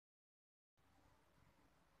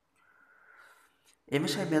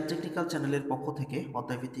MSI math technical চ্যানেলের পক্ষ থেকে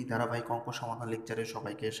অধ্যায়ভিত্তিক ধারাবাহিক অঙ্ক সমাধান লেকচারে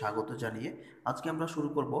সবাইকে স্বাগত জানিয়ে আজকে আমরা শুরু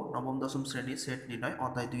করব নবম দশম শ্রেণীর সেট নির্ণয়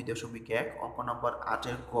অধ্যায় 2.1 অঙ্ক নম্বর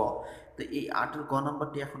 8-এর গ। তো এই 8-এর গ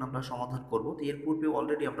নাম্বারটি এখন আমরা সমাধান করব। তো এর পূর্বে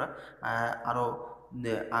অলরেডি আমরা আরও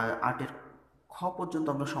 8-এর খ পর্যন্ত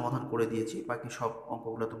আমরা সমাধান করে দিয়েছি, বাকি সব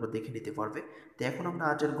অঙ্কগুলো তোমরা দেখে নিতে পারবে। তো এখন আমরা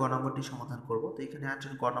 8-এর গ নাম্বারটি সমাধান করব। তো এখানে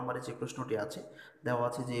 8-এর গ নাম্বারে যে প্রশ্নটি আছে দেওয়া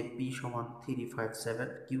আছে যে পি সমান 357,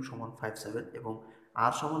 কিউ সমান 57 এবং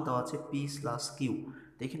আর সমান দেওয়া আছে পি স্লাস কিউ।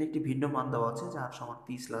 তো এখানে একটি ভিন্ন মান দেওয়া আছে যে আর সমান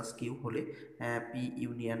পি স্লাস কিউ হলে পি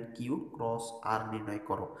ইউনিয়ন কিউ ক্রস আর নির্ণয়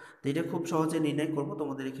করো। তো এটা খুব সহজে নির্ণয় করব,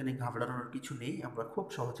 তোমাদের এখানে ঘাবড়ানোর কিছু নেই, আমরা খুব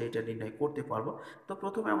সহজে এটা নির্ণয় করতে পারবো। তো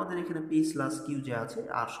প্রথমে আমাদের এখানে পি স্লাস কিউ যে আছে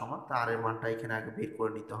আর সমান, তা আর এর মানটা এখানে আগে বের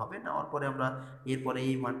করে নিতে হবে। নেওয়ার পরে আমরা এরপরে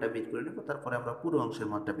এই মানটা বের করে নেব, তারপরে আমরা পুরো অংশের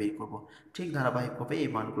মানটা বের করব। ঠিক ধারাবাহিকভাবে এই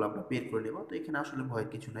মানগুলো আমরা বের করে নেব। তো এখানে আসলে ভয়ের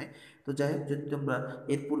কিছু নাই। তো যাই হোক, যদি তোমরা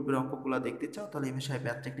এর পূর্বের অঙ্কগুলো দেখতে চাও তাহলে এমএসআই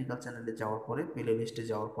ম্যাথ টেকনিক্যাল চ্যানেলে যাওয়ার পরে প্লে লিস্টে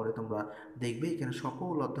যাওয়ার পরে তোমরা দেখবে এখানে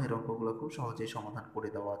সকল অধ্যায়ের অঙ্কগুলো খুব সহজেই সমাধান করে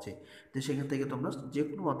দেওয়া আছে। তো সেখান থেকে তোমরা যে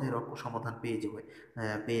কোনো অধ্যায়ের অঙ্ক সমাধান পেয়ে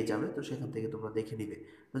যাবে। তো সেখান থেকে তোমরা দেখে নিবে।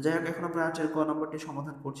 তো যাই হোক, এখন আমরা 8-এর ক নম্বরটি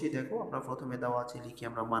সমাধান করছি। দেখো, আমরা প্রথমে দেওয়া আছে লিখি,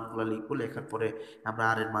 আমরা মানগুলো লিখবো, লেখার পরে আমরা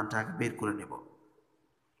আর এর মানটা আগে বের করে নেব।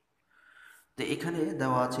 তো এখানে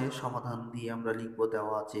দেওয়া আছে সমাধান দিয়ে আমরা লিখবো,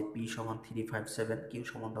 দেওয়া আছে পি সমান 357, কিউ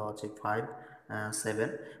সমান দেওয়া আছে 5 7।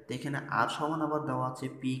 তো এখানে আর সমান আবার দেওয়া আছে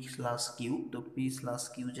পি স্লাস কিউ। তো পি স্লাস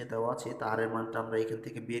কিউ যে দেওয়া আছে তার এর মানটা আমরা এখান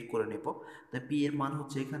থেকে বের করে নেব। তো পি এর মান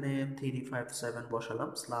হচ্ছে এখানে 357 বসালাম,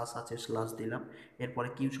 স্লাস আছে স্লাস দিলাম, এরপরে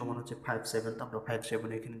কিউ সমান হচ্ছে 57, তো আমরা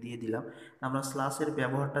 57 এখানে দিয়ে দিলাম। আমরা স্লাসের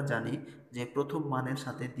ব্যবহারটা জানি যে প্রথম মানের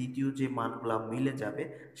সাথে দ্বিতীয় যে মানগুলো মিলে যাবে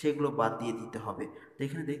সেগুলো বাদ দিয়ে দিতে হবে। তো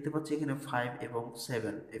এখানে দেখতে পাচ্ছি এখানে 5 এবং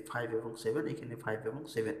 7, এই 5 এবং 7, এখানে 5 এবং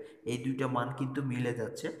 7 এই দুইটা মান কিন্তু মিলে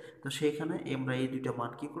যাচ্ছে। তো সেখানে আমরা এই দুইটা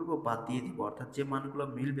মান কি করব, বাদ দিয়ে দিব। অর্থাৎ যে মানগুলো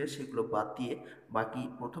মিলবে সেগুলো বাদ দিয়ে বাকি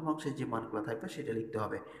প্রথম অংশে যে মানগুলো থাকবে সেটা লিখতে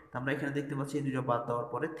হবে। তো আমরা এখানে দেখতে পাচ্ছি এই দুটো বাদ দেওয়ার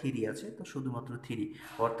পরে 3 আছে, তো শুধুমাত্র 3,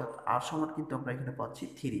 অর্থাৎ আর সমান কিন্তু আমরা এখানে পাচ্ছি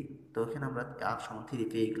 3। তো এখানে আমরা আর সমান 3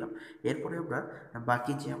 পেয়ে গেলাম। এরপরে আমরা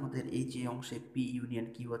বাকি যে আমাদের এই যে অংশে পি ইউনিয়ন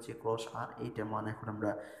কিউ আছে ক্রস আর, এইটার মান এখন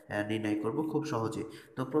আমরা নির্ণয় করব খুব সহজে।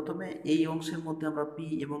 তো প্রথমে এই অংশের মধ্যে আমরা পি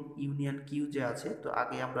এবং ইউনিয়ন কিউ যে আছে, তো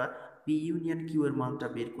আগে আমরা পি ইউনিয়ন কিউ এর মানটা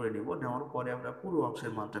বের করে নেব, নেওয়ার পরে আমরা পুরো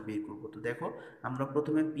অংশের মানটা বের করব। তো দেখো, আমরা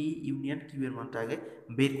প্রথমে পি ইউনিয়ন কিউ এর মানটা আগে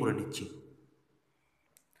বের করে নিচ্ছি।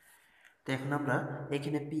 তো এখন আমরা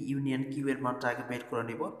এখানে পি ইউনিয়ন কিউ এর মানটা আগে বের করে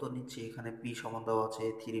নিব। তো নিচে এখানে পি সমান দেওয়া আছে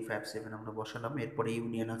 357, আমরা বসালাম, এরপরে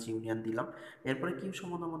ইউনিয়ন আছে ইউনিয়ন দিলাম, এরপরে কিউ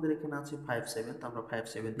সমান আমাদের এখানে আছে 57, তো আমরা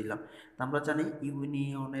 57 দিলাম। তো আমরা জানি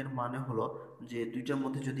ইউনিয়নের মানে হলো যে দুইটার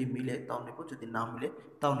মধ্যে যদি মিলে তাও নেব, যদি না মিলে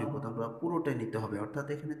তাও নেব। তো আমরা পুরোটাই নিতে হবে, অর্থাৎ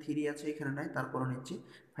এখানে 3 আছে এখানে নাই, তারপরও নিচ্ছি,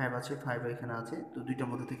 5 আছে 5 এখানে আছে, তো দুইটার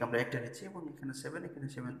মধ্যে থেকে আমরা একটা নিচ্ছি, এবং এখানে 7 এখানে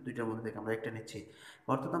 7, দুইটার মধ্যে থেকে আমরা একটা নিচ্ছি।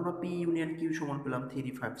 অর্থাৎ আমরা পি ইউনিয়ন কিউ সমান পেলাম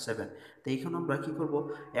 357। তো এখন আমরা কি করব,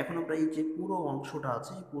 এখন আমরা এই যে পুরো অংশটা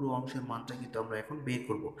আছে এই পুরো অংশের মানটা কিন্তু আমরা এখন বের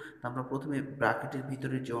করব। তো আমরা প্রথমে ব্র্যাকেটের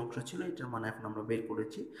ভিতরে যে অংশ ছিল এটার মান এখন আমরা বের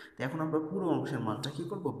করেছি। তো এখন আমরা পুরো অংশের মানটা কি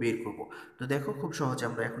করব, বের করব। তো দেখো, খুব সহজে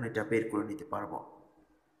আমরা এখন এটা বের করে নিতে পারবো।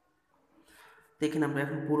 দেখেন, আমরা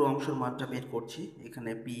এখন পুরো অংশের মানটা বের করছি।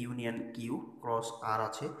 এখানে পি ইউনিয়ন কিউ ক্রস আর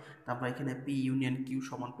আছে, তো আমরা এখানে পি ইউনিয়ন কিউ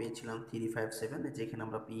সমান পেয়েছিলাম 357, যেখানে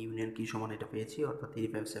আমরা পি ইউনিয়ন কিউ সমান এটা পেয়েছি, অর্থাৎ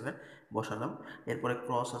 357 বসালাম, এরপরে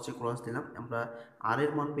ক্রস আছে ক্রস দিলাম। আমরা আর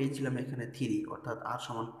এর মান পেয়েছিলাম এখানে 3, অর্থাৎ আর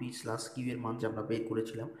সমান পি স্লাস কিউ এর মান যে আমরা বের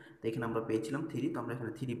করেছিলাম, তো এখানে আমরা পেয়েছিলাম 3, তো আমরা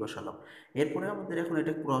এখানে 3 বসালাম। এরপরে আমাদের এখন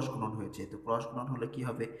এটা ক্রস গুণন হয়েছে। তো ক্রস গুণন হলে কি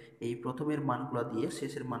হবে, এই প্রথমের মানগুলো দিয়ে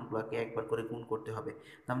শেষের মানগুলোকে একবার করে গুণ করতে হবে।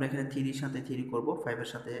 তো আমরা এখানে 3 সাথে 3 করব, 5 এর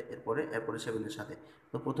সাথে, এরপরে 7 এর সাথে।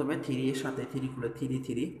 তো প্রথমে 3 এর সাথে 3 খুলে 3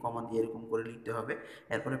 3 কমা দিয়ে এরকম করে লিখতে হবে।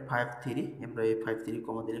 এরপরে 5 3, আমরা এই 5 3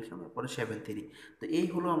 কমা দিয়ে লিখলাম, এরপরে 7 3। তো এই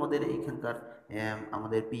হলো আমাদের এইখানকার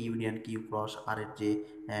আমাদের পি ইউনিয়ন কিউ ক্রস আর এর যে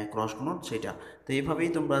ক্রস গুণন সেটা। তো এইভাবেই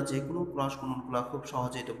তোমরা যে কোনো ক্রস গুণনগুলো খুব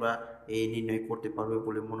সহজেই তোমরা এই নির্ণয় করতে পারবে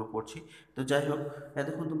বলে মনে করছি। তো যাই হোক,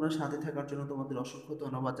 এতক্ষণ তোমরা সাথে থাকার জন্য তোমাদের অসংখ্য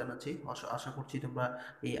ধন্যবাদ জানাচ্ছি। আশা করছি তোমরা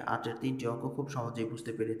এই 8-এর 3টি অঙ্ক খুব সহজেই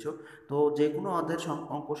বুঝতে পেরেছো। তো যে কোনো অধ্যায়ের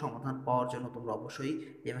অঙ্ক সমাধান পাওয়ার জন্য তোমরা অবশ্যই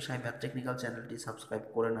এমএসআই ম্যাথ টেকনিক্যাল চ্যানেলটি সাবস্ক্রাইব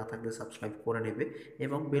করে না থাকলে সাবস্ক্রাইব করে নেবে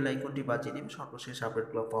এবং বেল আইকনটি বাজিয়ে নেবে সর্বশেষ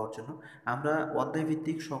আপডেটগুলো পাওয়ার জন্য। আমরা অধ্যায়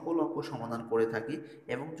ভিত্তিক সকল অঙ্ক সমাধান করে থাকি,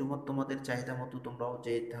 এবং তোমাদের চাহিদা মতো তোমরাও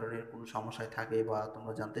যে ধরনের কোনো সমস্যায় থাকে বা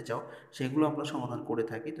তোমরা জানতে চাও সেগুলো আমরা সমাধান করে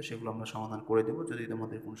থাকি। তো সেগুলো আমরা সমাধান করে দেবো যদি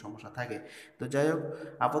তোমাদের কোনো সমস্যা থাকে। তো যাই হোক,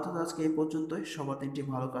 আপাতত আজকে এই পর্যন্তই। সবার দিনটি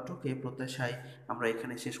ভালো কাটুক এই প্রত্যাশায় আমরা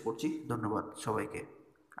এখানে শেষ করছি। ধন্যবাদ সবাইকে।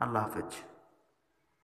 আল্লাহ হাফেজ।